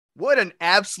What an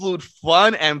absolute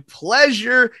fun and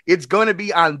pleasure it's going to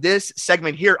be on this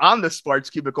segment here on the Sports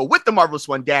Cubicle with the marvelous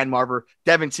one, Dan Marver,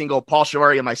 Devin Tingle, Paul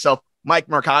Shavari, and myself, Mike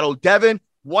Mercado. Devin,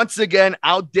 once again,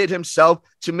 outdid himself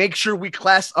to make sure we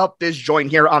class up this joint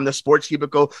here on the Sports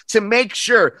Cubicle to make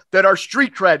sure that our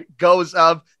street cred goes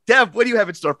up. Dev, what do you have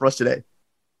in store for us today?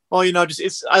 Well,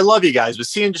 I love you guys, but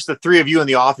seeing just the three of you in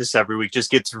the office every week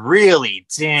just gets really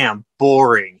damn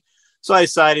boring. So I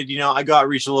decided, I got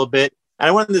reach a little bit. And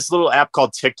I went on this little app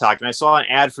called TikTok, and I saw an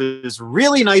ad for this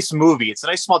really nice movie. It's a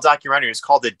nice small documentary. It's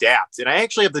called Adapt. And I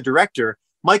actually have the director,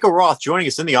 Michael Roth, joining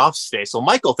us in the office today. So,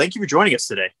 Michael, thank you for joining us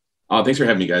today. Thanks for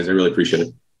having me, guys. I really appreciate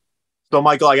it. So,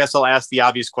 Michael, I guess I'll ask the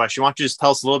obvious question. Why don't you just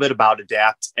tell us a little bit about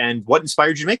Adapt and what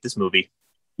inspired you to make this movie?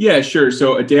 Yeah, sure.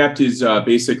 So Adapt is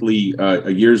basically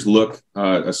a year's look,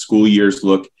 a school year's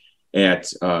look at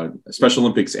Special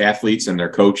Olympics athletes and their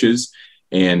coaches.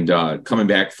 And coming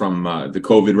back from the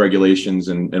COVID regulations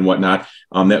and whatnot,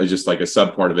 that was just like a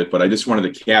sub part of it. But I just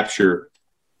wanted to capture,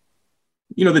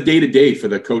 the day-to-day for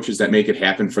the coaches that make it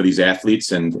happen for these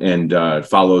athletes and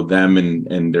follow them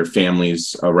and their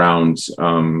families around,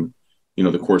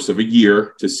 the course of a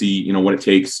year to see, what it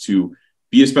takes to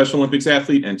be a Special Olympics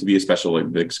athlete and to be a Special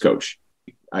Olympics coach.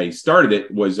 I started it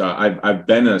I've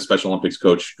been a Special Olympics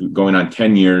coach going on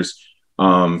 10 years.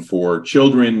 For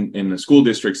children in the school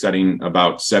district setting,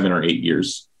 about 7 or 8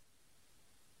 years.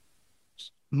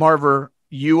 Marver,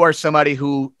 you are somebody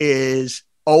who is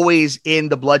always in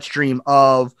the bloodstream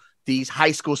of these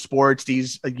high school sports,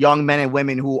 these young men and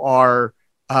women who are,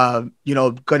 going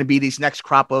to be these next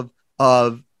crop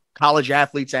of college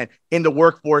athletes and in the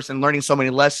workforce and learning so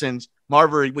many lessons.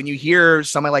 Marver, when you hear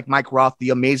somebody like Mike Roth, the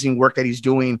amazing work that he's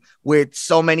doing with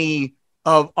so many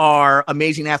of our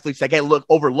amazing athletes that get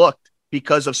overlooked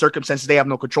because of circumstances they have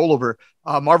no control over.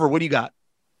 Marver, what do you got?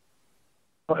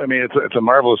 I mean, it's a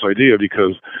marvelous idea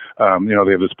because, they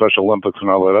have the Special Olympics and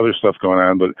all that other stuff going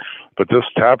on. But this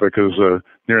topic is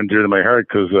near and dear to my heart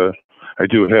because I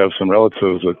do have some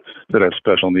relatives that have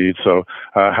special needs. So,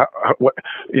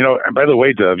 and by the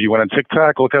way, Dev, you went on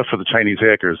TikTok, look out for the Chinese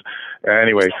hackers.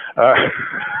 Anyway,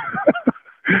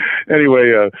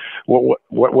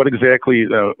 what exactly?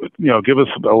 Give us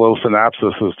a little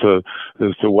synopsis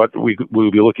as to what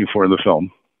we'll be looking for in the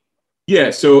film.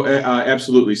 Yeah, so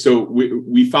absolutely. So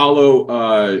we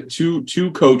follow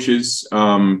two coaches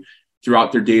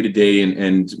throughout their day to day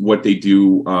and what they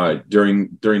do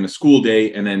during the school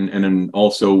day, and then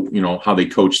also how they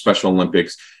coach Special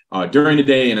Olympics during the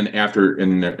day and then after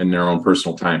in their own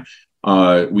personal time.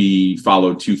 We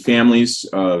follow two families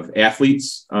of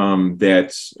athletes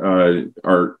that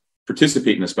are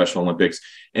participate in the Special Olympics,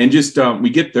 and just we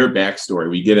get their backstory.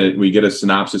 We get a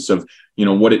synopsis of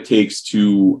what it takes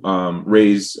to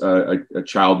raise a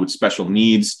child with special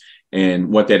needs and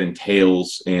what that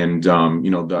entails, and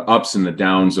the ups and the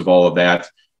downs of all of that.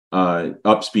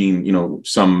 Ups being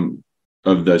some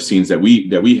of the scenes that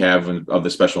we have of the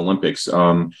Special Olympics.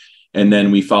 And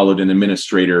then we followed an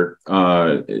administrator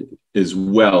as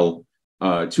well,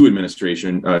 two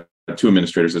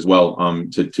administrators as well,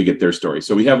 to get their story.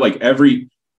 So we have like every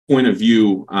point of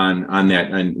view on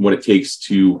that and what it takes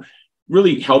to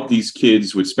really help these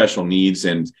kids with special needs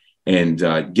and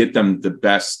get them the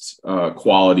best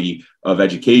quality of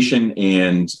education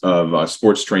and of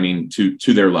sports training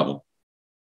to their level.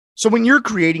 So when you're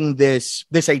creating this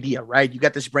idea, right, you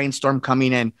got this brainstorm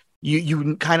coming and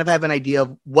you kind of have an idea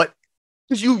of what,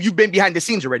 because you've been behind the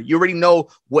scenes already. You already know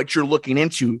what you're looking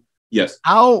into. Yes.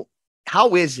 How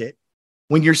is it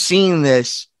when you're seeing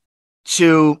this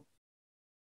to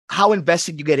how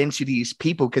invested you get into these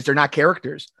people? Because they're not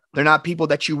characters. They're not people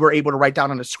that you were able to write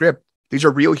down on a script. These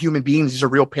are real human beings. These are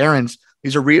real parents.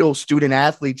 These are real student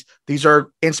athletes. These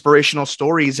are inspirational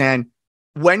stories. And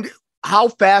how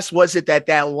fast was it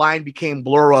that line became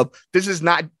blur of this is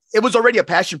not, it was already a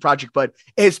passion project, but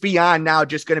it's beyond now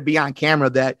just going to be on camera,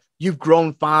 that you've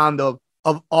grown fond of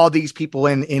all these people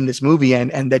in this movie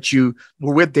and that you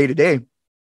were with day to day?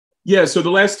 Yeah. So the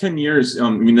last 10 years,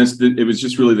 it was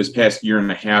just really this past year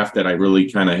and a half that I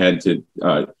really kind of had to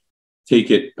take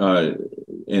it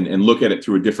and look at it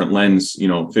through a different lens,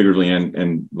 figuratively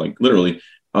and like literally.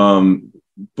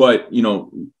 But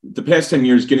the past 10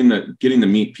 years, getting to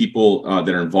meet people that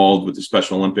are involved with the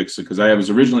Special Olympics, because I was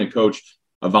originally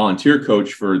a volunteer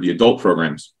coach for the adult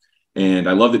programs. And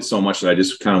I loved it so much that I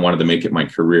just kind of wanted to make it my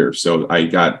career. So I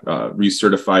got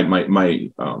recertified. My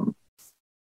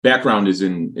background is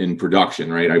in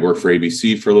production, right? I worked for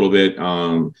ABC for a little bit.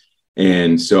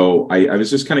 And so I was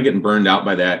just kind of getting burned out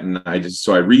by that. And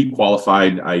so I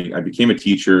re-qualified. I became a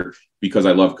teacher because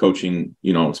I love coaching,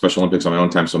 Special Olympics on my own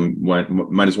time. So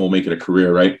might as well make it a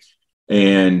career, right?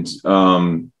 And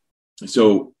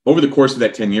so over the course of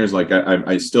that 10 years, like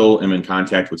I still am in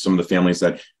contact with some of the families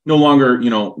that no longer,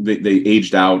 they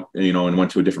aged out, and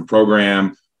went to a different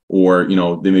program, or,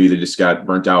 they just got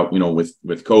burnt out,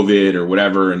 with COVID or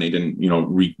whatever, and they didn't,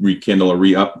 rekindle or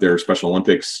re-up their Special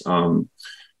Olympics,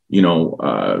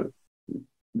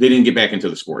 they didn't get back into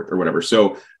the sport or whatever.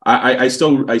 So I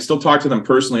still talk to them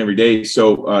personally every day.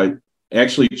 So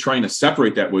actually trying to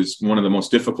separate that was one of the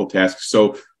most difficult tasks.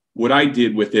 So what I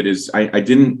did with it is I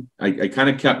kind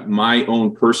of kept my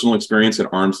own personal experience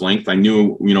at arm's length. I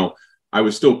knew, I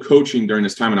was still coaching during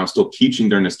this time and I was still teaching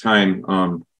during this time.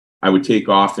 I would take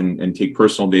off and take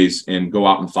personal days and go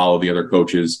out and follow the other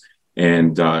coaches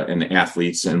and the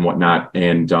athletes and whatnot.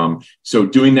 And so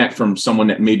doing that from someone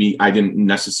that maybe I didn't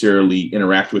necessarily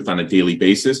interact with on a daily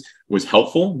basis was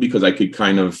helpful, because I could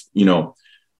kind of,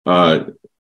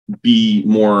 be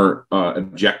more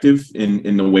objective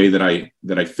in the way that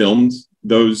I filmed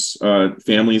those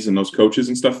families and those coaches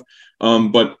and stuff.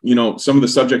 But some of the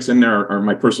subjects in there are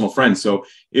my personal friends. So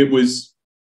it was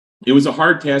a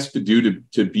hard task to do,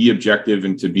 to be objective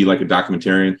and to be like a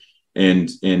documentarian and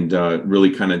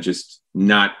really kind of just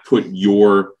not put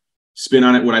your spin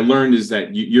on it. What I learned is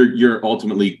that you're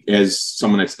ultimately, as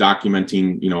someone that's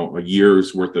documenting, a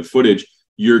year's worth of footage,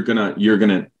 you're gonna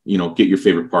get your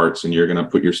favorite parts and you're gonna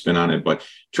put your spin on it. But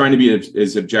trying to be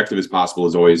as objective as possible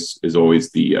is always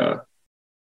the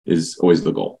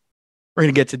goal. We're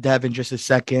going to get to Dev in just a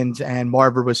second and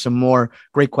Marver with some more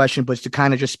great questions, but to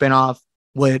kind of just spin off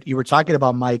what you were talking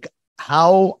about, Mike,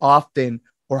 how often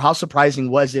or how surprising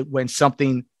was it when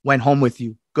something went home with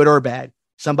you, good or bad?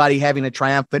 Somebody having a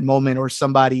triumphant moment or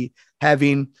somebody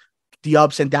having the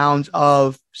ups and downs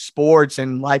of sports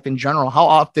and life in general. How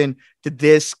often did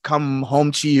this come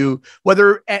home to you,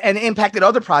 whether and impacted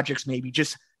other projects, maybe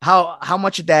just how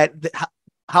much of that,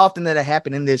 how often did that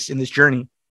happen in this journey?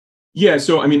 Yeah.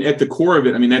 So, I mean, at the core of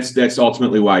it, I mean, that's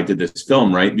ultimately why I did this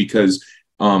film, right? Because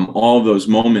all of those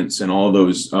moments and all of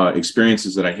those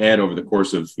experiences that I had over the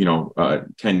course of,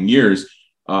 10 years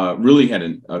really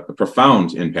had a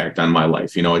profound impact on my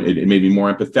life. It made me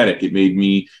more empathetic. It made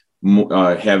me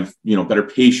have, better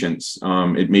patience.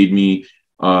 It made me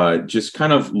just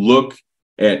kind of look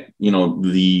at,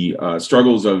 the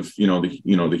struggles of,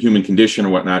 the human condition or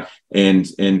whatnot, and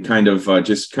kind of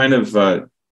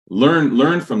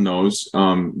learn from those.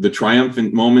 The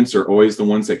triumphant moments are always the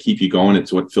ones that keep you going.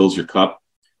 It's what fills your cup.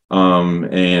 The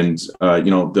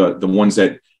ones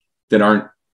that aren't,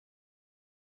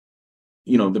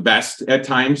 the best at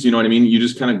times, you know what I mean? You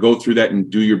just kind of go through that and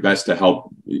do your best to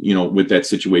help, with that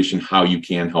situation, how you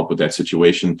can help with that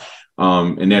situation.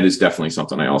 And that is definitely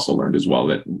something I also learned as well,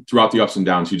 that throughout the ups and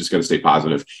downs, you just got to stay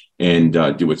positive and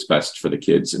do what's best for the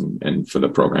kids and for the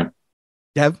program.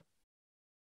 Dev?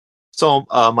 So,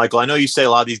 Michael, I know you say a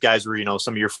lot of these guys were,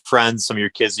 some of your friends, some of your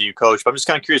kids that you coach, but I'm just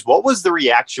kind of curious, what was the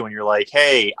reaction when you're like,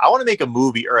 hey, I want to make a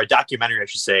movie or a documentary, I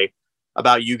should say,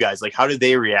 about you guys? Like, how did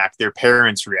they react? Their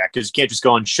parents react? Because you can't just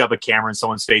go and shove a camera in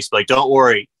someone's face, but like, don't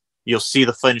worry, you'll see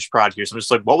the finished product here. So I'm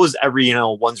just like, what was every,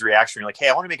 one's reaction? You're like, hey,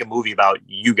 I want to make a movie about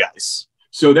you guys.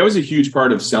 So that was a huge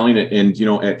part of selling it. And,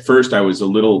 at first I was a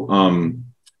little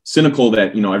cynical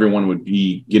that, everyone would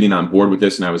be getting on board with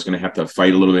this and I was going to have to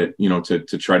fight a little bit,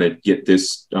 to try to get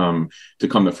this to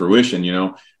come to fruition,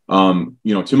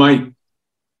 to my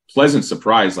pleasant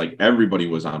surprise, like everybody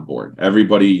was on board.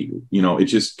 Everybody, it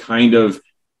just kind of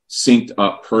synced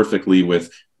up perfectly with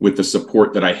the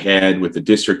support that I had with the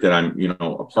district that I'm,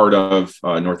 a part of,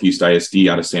 Northeast ISD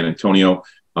out of San Antonio.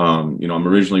 I'm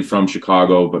originally from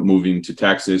Chicago, but moving to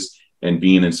Texas and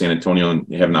being in San Antonio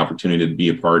and have an opportunity to be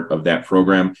a part of that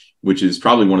program, which is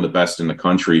probably one of the best in the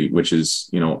country, which is,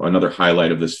 another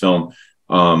highlight of this film.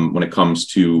 When it comes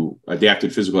to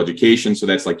adapted physical education. So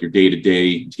that's like your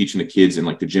day-to-day teaching the kids in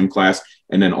like the gym class,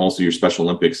 and then also your Special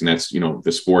Olympics. And that's,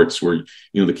 the sports where,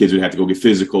 the kids would have to go get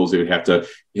physicals. They would have to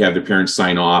have their parents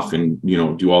sign off and,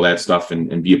 do all that stuff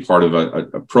and be a part of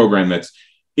a program that's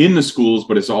in the schools,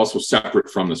 but it's also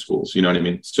separate from the schools. You know what I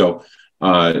mean? So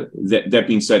that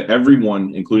being said,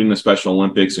 everyone, including the Special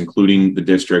Olympics, including the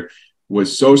district,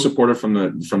 was so supportive from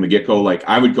the get-go. Like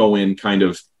I would go in kind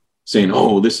of saying,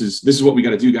 oh, this is what we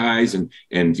got to do, guys. And,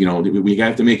 we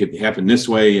have to make it happen this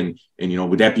way. And,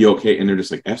 would that be okay? And they're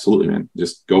just like, absolutely, man,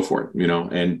 just go for it.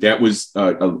 And that was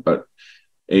an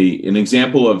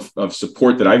example of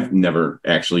support that I've never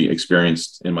actually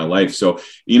experienced in my life. So,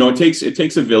 it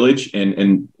takes a village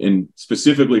and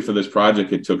specifically for this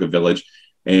project, it took a village.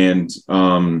 And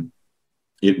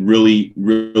it really,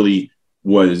 really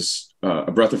was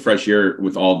a breath of fresh air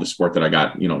with all the support that I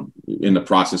got, in the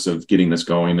process of getting this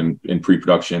going and in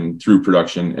pre-production, through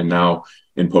production, and now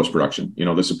in post-production.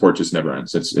 The support just never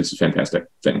ends. It's a fantastic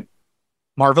thing.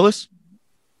 Marvelous.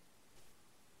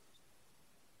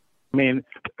 I mean,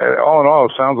 all in all,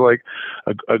 it sounds like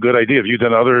a good idea. Have you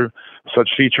done other such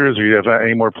features, or you have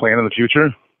any more planned in the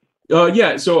future?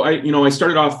 Yeah. So I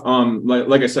started off,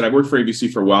 like I said, I worked for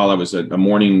ABC for a while. I was a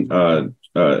morning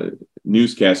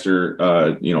newscaster.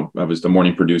 I was the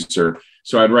morning producer.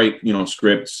 So I'd write,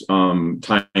 scripts,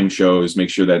 time shows, make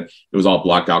sure that it was all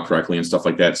blocked out correctly and stuff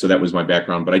like that. So that was my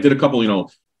background. But I did a couple,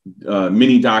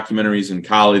 mini documentaries in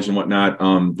college and whatnot.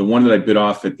 The one that I bit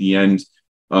off at the end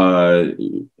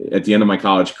of my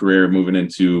college career, moving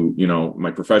into,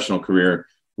 my professional career,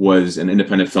 was an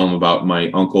independent film about my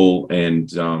uncle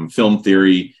and film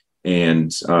theory.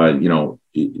 And,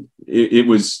 it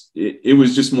was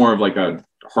just more of like a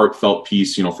heartfelt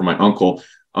piece, for my uncle,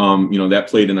 that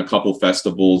played in a couple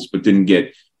festivals, but didn't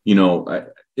get,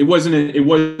 it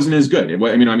wasn't as good.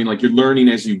 Like you're learning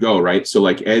as you go, right? So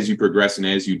like, as you progress and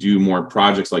as you do more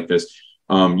projects like this,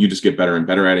 you just get better and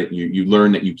better at it. You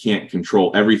learn that you can't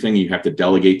control everything. You have to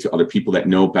delegate to other people that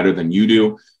know better than you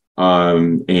do.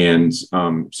 So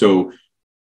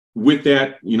with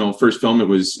that, first film, it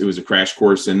was a crash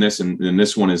course in this, and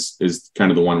this one is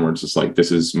kind of the one where it's just like,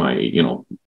 this is my,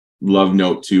 love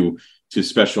note to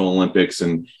Special Olympics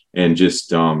and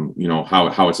just, how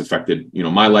it's affected,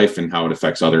 my life and how it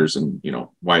affects others, and,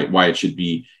 why it should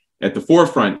be at the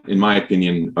forefront, in my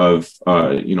opinion, of,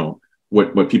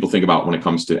 what people think about when it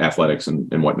comes to athletics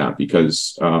and whatnot,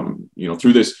 because,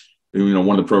 through this, one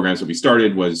of the programs that we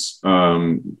started was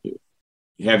having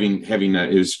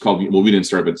it was called, well, we didn't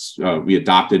start, but we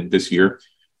adopted this year,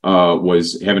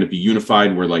 was having it be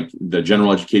unified, where like the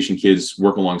general education kids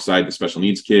work alongside the special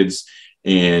needs kids,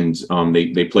 and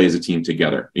they play as a team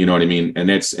together. You know what I mean? And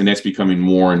that's becoming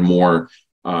more and more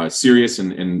serious,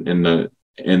 and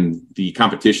the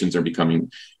competitions are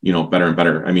becoming, better and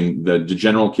better. I mean, the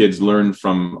general kids learn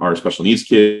from our special needs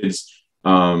kids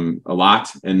a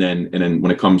lot. And then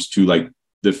when it comes to like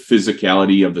the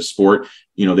physicality of the sport,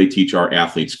 they teach our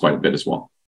athletes quite a bit as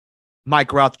well.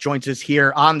 Mike Roth joins us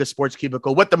here on the Sports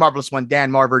Cubicle with the marvelous one, Dan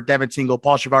Marver, Devin Tingle,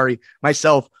 Paul Shivari,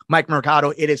 myself, Mike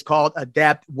Mercado. It is called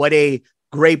Adapt. What a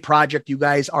great project you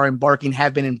guys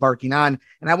have been embarking on.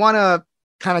 And I want to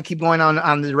kind of keep going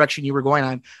on the direction you were going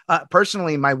on.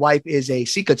 Personally, my wife is a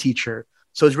SECA teacher,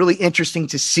 so it's really interesting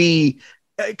to see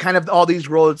kind of all these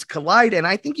roads collide. And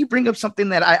I think you bring up something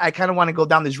that I kind of want to go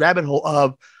down this rabbit hole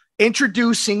of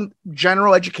introducing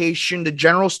general education, the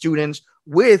general students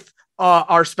with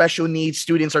our special needs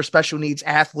students, our special needs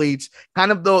athletes,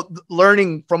 kind of the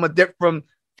learning from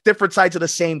different sides of the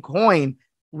same coin.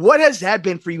 What has that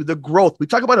been for you? The growth. We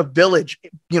talk about a village,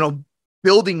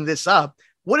 building this up.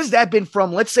 What has that been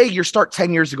from, let's say you start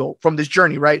 10 years ago from this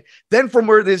journey, right? Then from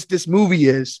where this movie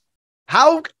is,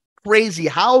 how crazy,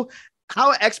 how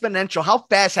exponential, how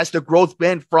fast has the growth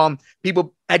been from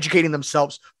people educating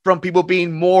themselves, from people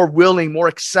being more willing, more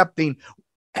accepting?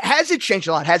 Has it changed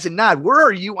a lot? Has it not? Where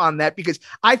are you on that? Because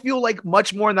I feel like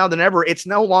much more now than ever, it's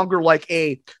no longer like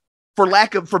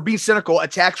for being cynical, a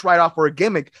tax write-off or a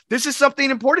gimmick. This is something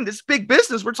important. This is big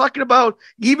business. We're talking about,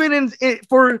 even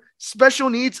for special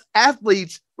needs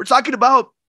athletes, we're talking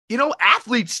about,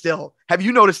 athletes still. Have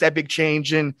you noticed that big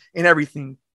change in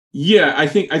everything? Yeah, I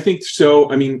think so.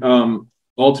 I mean,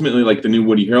 ultimately, like the new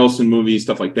Woody Harrelson movie,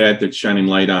 stuff like that, that's shining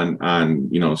light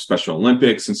on Special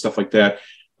Olympics and stuff like that.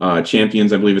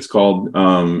 Champions, I believe it's called.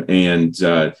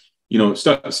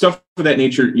 Stuff of that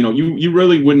nature, you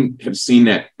really wouldn't have seen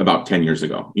that about 10 years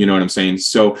ago. You know what I'm saying?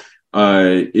 So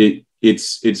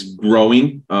it's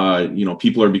growing.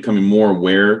 People are becoming more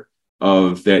aware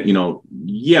of that.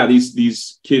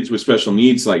 These kids with special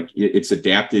needs, like it's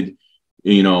adapted,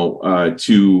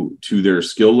 to their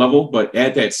skill level, but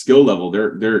at that skill level,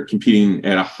 they're competing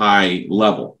at a high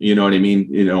level. You know what I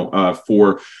mean?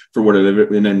 For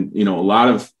whatever. And then a lot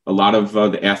of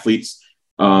the athletes,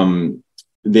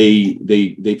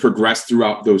 they progress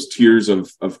throughout those tiers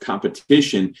of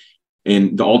competition,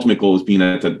 and the ultimate goal is being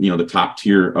at the top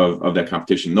tier of that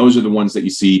competition. Those are the ones that you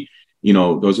see.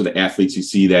 Those are the athletes you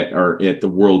see that are at the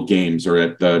World Games or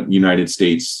at the United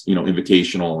States,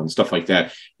 Invitational and stuff like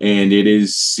that. And it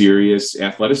is serious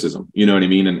athleticism. You know what I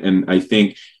mean? And I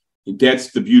think that's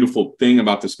the beautiful thing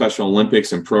about the Special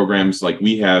Olympics and programs like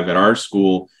we have at our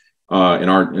school,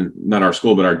 not our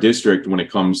school, but our district, when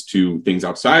it comes to things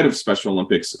outside of Special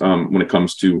Olympics, when it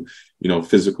comes to,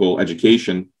 physical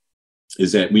education,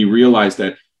 is that we realize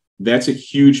that that's a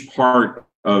huge part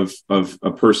of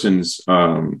a person's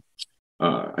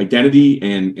identity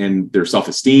and their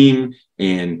self-esteem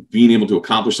and being able to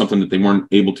accomplish something that they weren't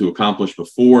able to accomplish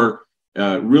before,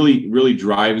 really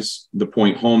drives the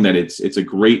point home that it's a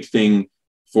great thing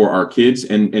for our kids.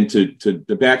 And to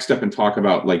backstep and talk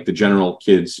about like the general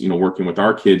kids, working with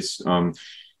our kids,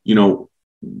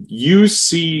 you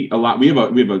see a lot. We have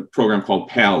a program called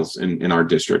PALS in our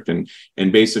district, and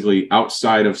basically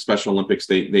outside of Special Olympics,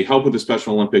 they help with the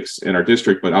Special Olympics in our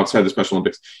district, but outside of the Special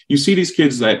Olympics, you see these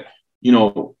kids that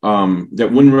that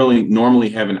wouldn't really normally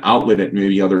have an outlet at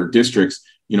maybe other districts.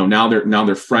 Now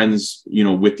they're friends,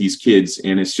 with these kids,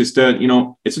 and it's just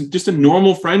it's just a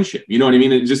normal friendship. You know what I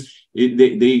mean?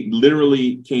 They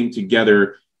literally came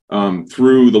together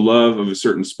through the love of a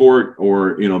certain sport,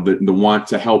 or the want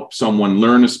to help someone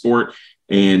learn a sport,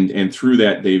 and through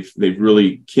that they've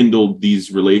really kindled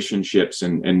these relationships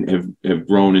and have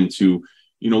grown into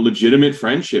legitimate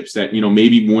friendships that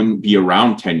maybe wouldn't be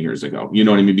around 10 years ago. You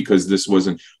know what I mean? Because this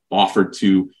wasn't offered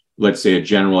to, let's say, a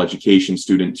general education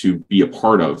student to be a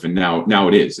part of, and now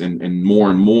it is, and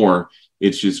more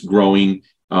it's just growing,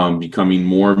 becoming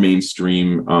more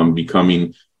mainstream,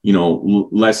 becoming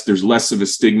there's less of a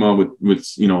stigma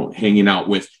with hanging out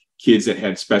with kids that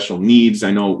had special needs.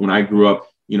 I know when I grew up,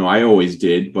 I always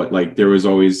did, but like there was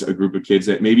always a group of kids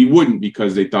that maybe wouldn't,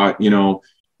 because they thought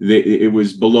it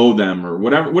was below them, or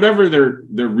whatever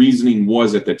their reasoning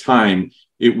was at the time.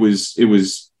 It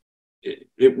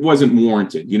wasn't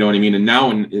warranted. You know what I mean? And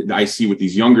now I see with the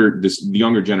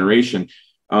younger generation,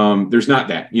 there's not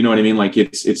that. You know what I mean? Like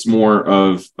it's more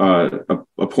of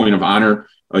a point of honor,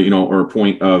 or a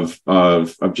point of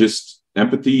just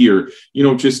empathy, or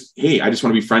just, hey, I just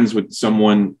want to be friends with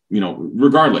someone,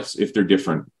 regardless if they're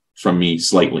different from me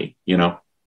slightly.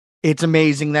 It's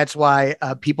amazing. That's why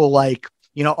people like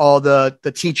all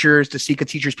the teachers, the Sika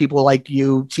teachers, people like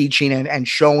you teaching and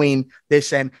showing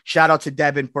this, and shout out to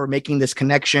Devin for making this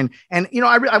connection. And,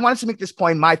 I wanted to make this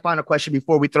point, my final question,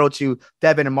 before we throw to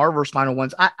Devin and Marver's final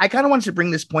ones. I kind of wanted to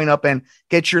bring this point up and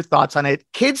get your thoughts on it.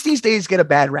 Kids these days get a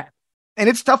bad rap, and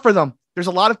it's tough for them. There's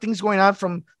a lot of things going on,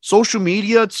 from social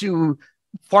media to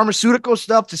pharmaceutical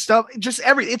stuff to stuff, just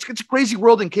it's a crazy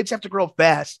world, and kids have to grow up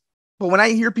fast. But when I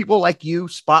hear people like you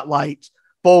spotlight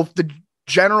both the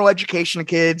general education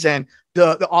kids and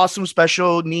the awesome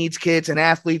special needs kids and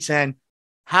athletes, and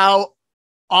how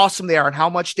awesome they are and how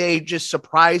much they just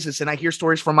surprise us. And I hear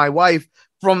stories from my wife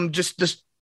from just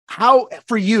how,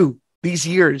 for you, these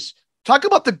years, talk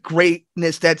about the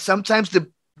greatness that sometimes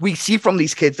we see from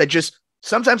these kids that just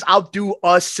sometimes outdo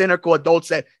us cynical adults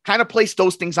that kind of place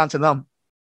those things onto them.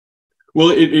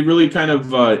 Well, it really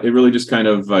just kind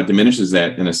of diminishes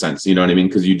that in a sense, you know what I mean?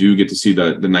 Because you do get to see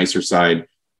the nicer side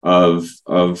of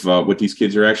what these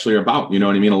kids are actually about. You know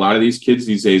what I mean? A lot of these kids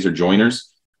these days are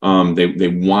joiners. They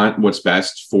want what's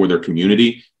best for their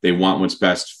community. They want what's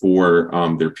best for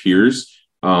their peers,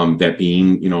 that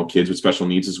being, kids with special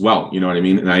needs as well. You know what I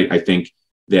mean? And I think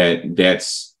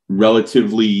that's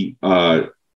relatively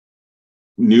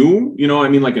new,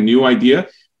 like a new idea.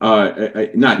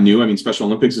 Not new. I mean, Special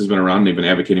Olympics has been around, and they've been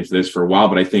advocating for this for a while,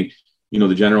 but I think,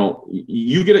 the general,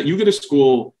 you get a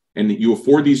school and you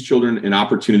afford these children an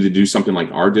opportunity to do something like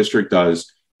our district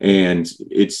does. And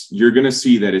you're going to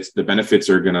see that the benefits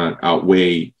are going to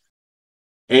outweigh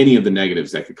any of the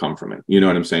negatives that could come from it. You know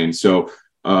what I'm saying? So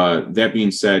that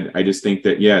being said, I just think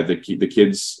that, the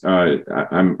kids,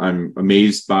 I'm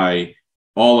amazed by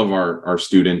all of our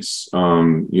students,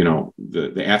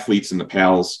 the athletes and the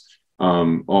pals,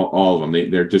 all of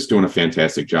them. They're just doing a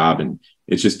fantastic job. And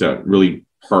it's just a really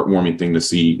heartwarming thing to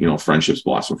see, friendships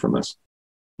blossom from this.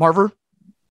 Marver?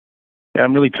 Yeah,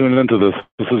 I'm really tuned into this.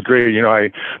 This is great. My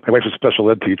wife's a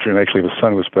special ed teacher, and I actually have a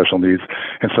son with special needs.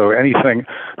 And so anything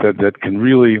that can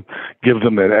really give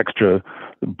them that extra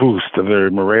boost of their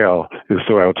morale is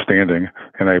so outstanding.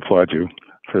 And I applaud you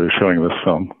for showing this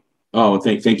film. Oh,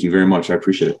 thank you very much. I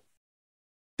appreciate it.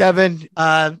 Devin,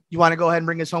 you want to go ahead and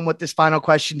bring us home with this final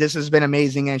question? This has been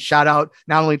amazing. And shout out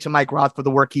not only to Mike Roth for the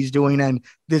work he's doing and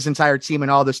this entire team and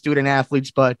all the student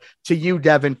athletes, but to you,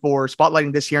 Devin, for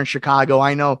spotlighting this here in Chicago.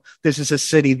 I know this is a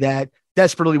city that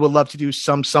desperately would love to do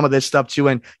some of this stuff too.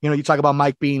 And, you talk about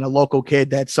Mike being a local kid.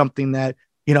 That's something that,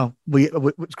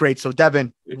 it's great. So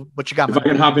Devin, what you got? If I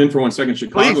can hop in for 1 second,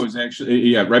 Chicago is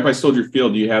actually, right by Soldier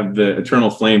Field. You have the Eternal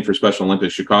Flame for Special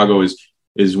Olympics. Chicago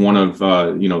is one of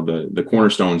the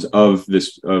cornerstones of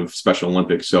Special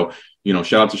Olympics. So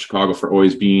shout out to Chicago for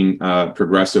always being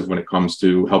progressive when it comes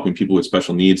to helping people with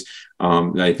special needs.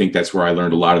 And I think that's where I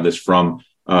learned a lot of this from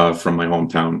my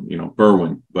hometown,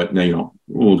 Berwyn, but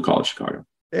we'll call it Chicago.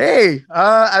 Hey,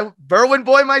 Berwyn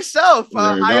boy myself.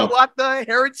 Hiawatha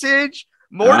heritage,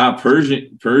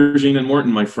 Pershing and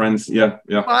Morton, my friends. Yeah.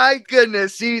 My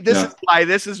goodness. See,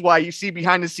 this is why you see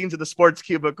behind the scenes of the Sports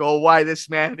Cubicle, why this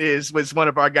man was one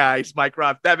of our guys, Mike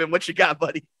Roth. Devin, what you got,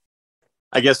 buddy?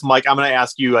 I guess, Mike, I'm going to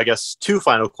ask you, two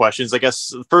final questions. I guess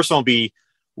the first one will be,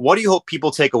 what do you hope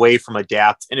people take away from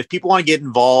Adapt? And if people want to get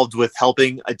involved with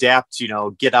helping Adapt,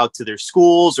 get out to their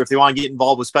schools, or if they want to get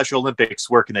involved with Special Olympics,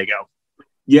 where can they go?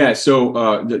 Yeah. So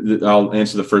I'll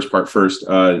answer the first part first.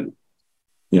 But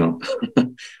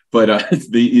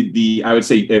I would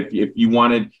say if you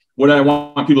wanted, what I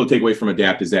want people to take away from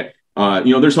Adapt is that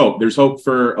there's hope. There's hope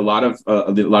for a lot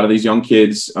of these young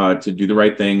kids to do the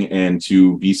right thing and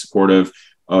to be supportive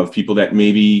of people that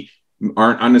maybe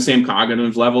aren't on the same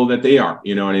cognitive level that they are.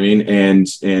 You know what I mean?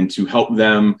 And to help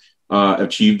them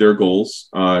achieve their goals.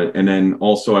 And then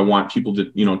also I want people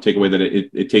to take away that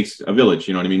it takes a village.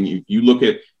 You know what I mean? You look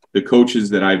at the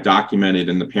coaches that I've documented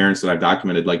and the parents that I've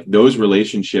documented, like those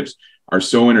relationships are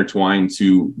so intertwined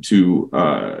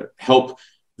to help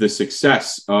the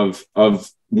success of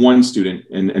one student.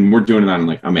 And we're doing it on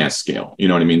like a mass scale, you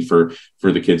know what I mean? For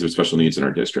the kids with special needs in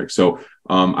our district. So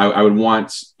I would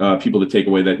want people to take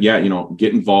away that,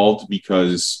 get involved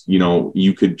because,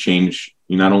 you could change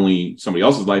not only somebody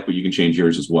else's life, but you can change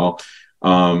yours as well.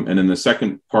 And then the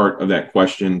second part of that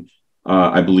question,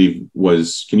 I believe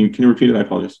was, can you repeat it? I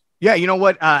apologize. Yeah. You know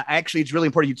what? Actually, it's really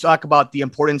important. You talk about the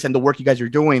importance and the work you guys are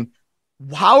doing.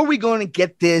 How are we going to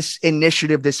get this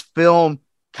initiative, this film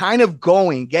kind of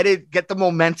going, get the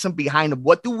momentum behind it?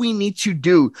 What do we need to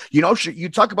do? You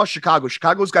talk about Chicago.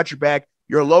 Chicago's got your back.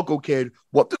 You're a local kid.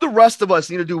 What do the rest of us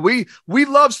need to do? We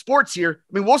love sports here.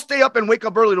 I mean, we'll stay up and wake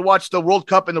up early to watch the World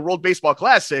Cup and the World Baseball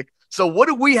Classic. So what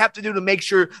do we have to do to make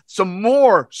sure some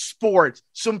more sports,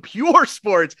 some pure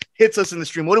sports hits us in the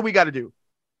stream? What do we got to do?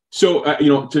 So,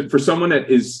 for someone that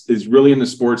is really into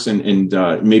sports and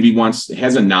maybe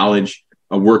has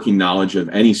a working knowledge of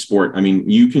any sport, I mean,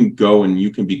 you can go and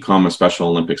you can become a Special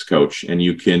Olympics coach, and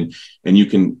you can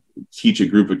teach a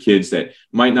group of kids that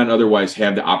might not otherwise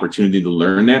have the opportunity to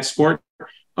learn that sport.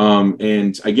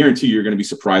 And I guarantee you're going to be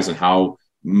surprised at how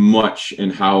much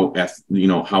and how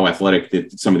athletic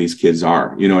that some of these kids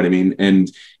are. You know what I mean? And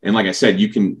like I said,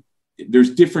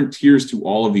 there's different tiers to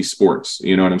all of these sports.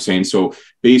 You know what I'm saying? So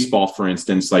baseball, for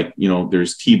instance, like,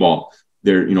 there's T-ball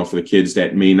there, for the kids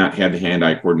that may not have the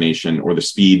hand-eye coordination or the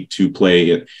speed to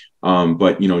play it.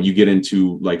 But, you get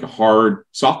into like a hard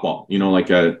softball,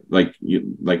 like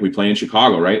we play in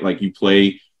Chicago, right? Like you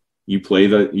play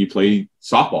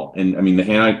softball. And I mean, the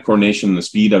hand-eye coordination and the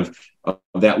speed of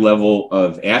that level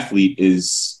of athlete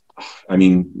is, I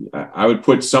mean, I would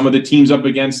put some of the teams up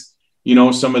against,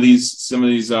 some of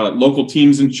these local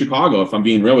teams in Chicago, if I'm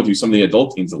being real with you, some of the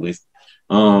adult teams at least.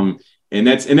 And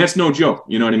that's no joke.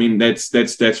 You know what I mean?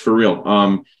 That's for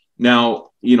real.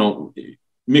 Now,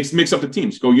 mix up the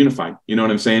teams, go unified. You know what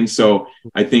I'm saying? So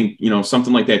I think,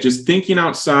 something like that, just thinking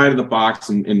outside of the box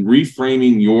and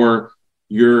reframing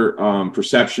your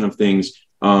perception of things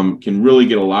can really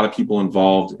get a lot of people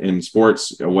involved in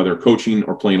sports, whether coaching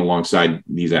or playing alongside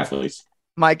these athletes.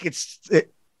 Mike, it's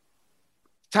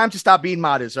time to stop being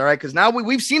modest, all right? Because now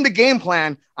we've seen the game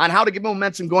plan on how to get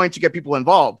momentum going to get people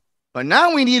involved. But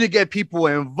now we need to get people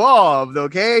involved,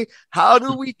 okay? How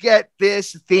do we get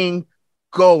this thing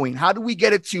going? How do we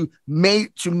get it to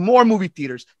more movie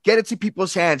theaters, get it to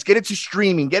people's hands, get it to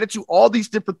streaming, get it to all these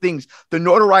different things, the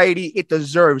notoriety it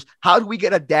deserves? How do we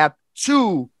get Adapt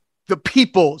to the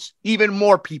peoples, even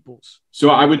more peoples?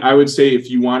 So I would say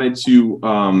if you wanted to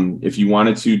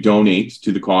donate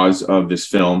to the cause of this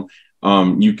film,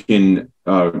 you can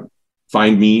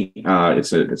find me.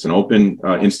 It's an open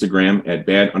Instagram at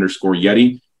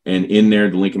 @bad_Yeti. And in there,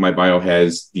 the link in my bio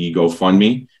has the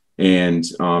GoFundMe. And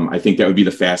I think that would be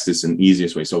the fastest and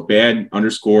easiest way. So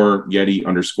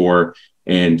 @bad_Yeti_.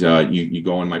 And you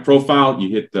go on my profile, you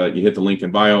hit the link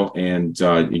in bio, and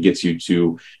it gets you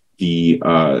to the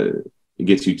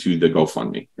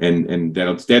GoFundMe. And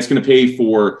that's going to pay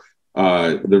for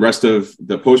the rest of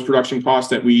the post-production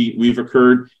costs that we've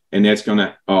incurred. And that's going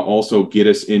to also get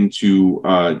us into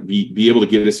be able to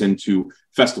get us into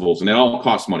festivals, and that all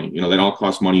costs money. That all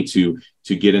costs money to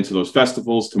get into those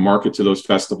festivals, to market to those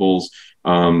festivals,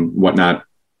 whatnot.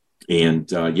 And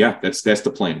that's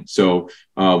the plan. So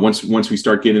once we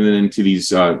start getting into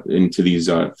these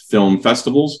film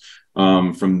festivals,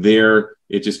 from there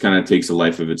it just kind of takes a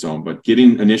life of its own. But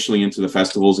getting initially into the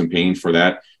festivals and paying for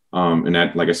that, and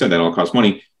that, like I said, that all costs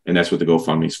money, and that's what the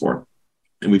GoFundMe is for.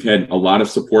 And we've had a lot of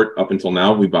support up until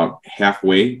now. We're about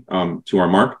halfway to our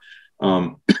mark.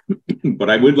 But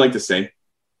I would like to say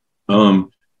that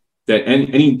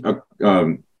any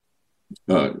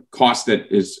cost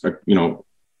that is,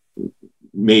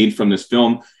 made from this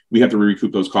film, we have to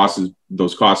recoup those costs.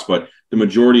 But the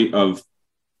majority of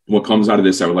what comes out of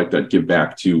this, I would like to give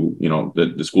back to,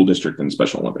 the school district and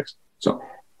Special Olympics. So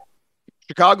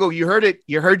Chicago, you heard it.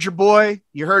 You heard your boy.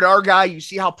 You heard our guy. You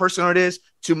see how personal it is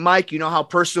to Mike. You know how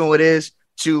personal it is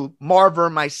to Marver,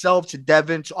 myself, to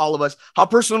Devin, to all of us, how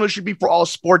personal it should be for all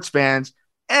sports fans.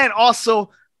 And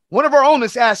also, one of our own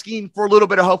is asking for a little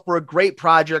bit of help for a great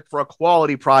project, for a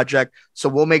quality project. So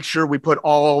we'll make sure we put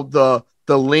all the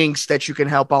links that you can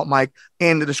help out Mike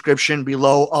in the description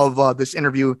below of this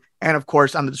interview. And of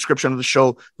course, on the description of the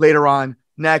show later on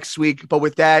next week. But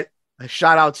with that, a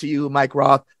shout out to you, Mike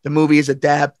Roth. The movie is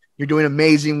Adapt. You're doing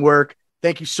amazing work.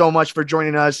 Thank you so much for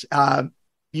joining us.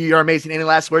 You're amazing. Any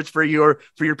last words for your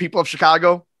people of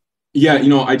Chicago? Yeah,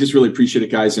 I just really appreciate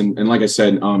it, guys. And like I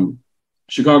said,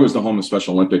 Chicago is the home of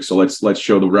Special Olympics. So let's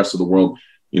show the rest of the world,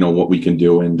 what we can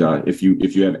do. And if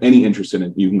you have any interest in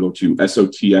it, you can go to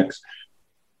SOTX.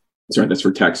 Sorry, that's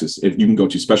for Texas. If you can go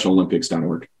to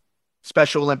specialolympics.org.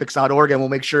 Specialolympics.org, and we'll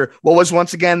make sure. What was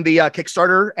once again the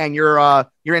Kickstarter and your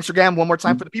Instagram one more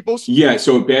time for the peoples? Yeah,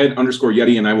 so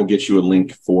bad_Yeti, and I will get you a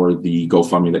link for the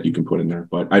GoFundMe that you can put in there,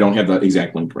 but I don't have the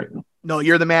exact link right now. No,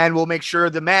 you're the man. We'll make sure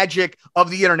the magic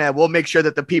of the internet. We'll make sure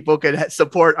that the people can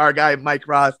support our guy Mike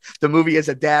Roth. The movie is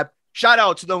Adapt. Shout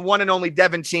out to the one and only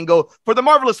Devin Tingle for the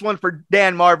marvelous one for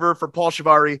Dan Marver, for Paul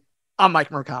Shivari. I'm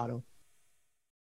Mike Mercado.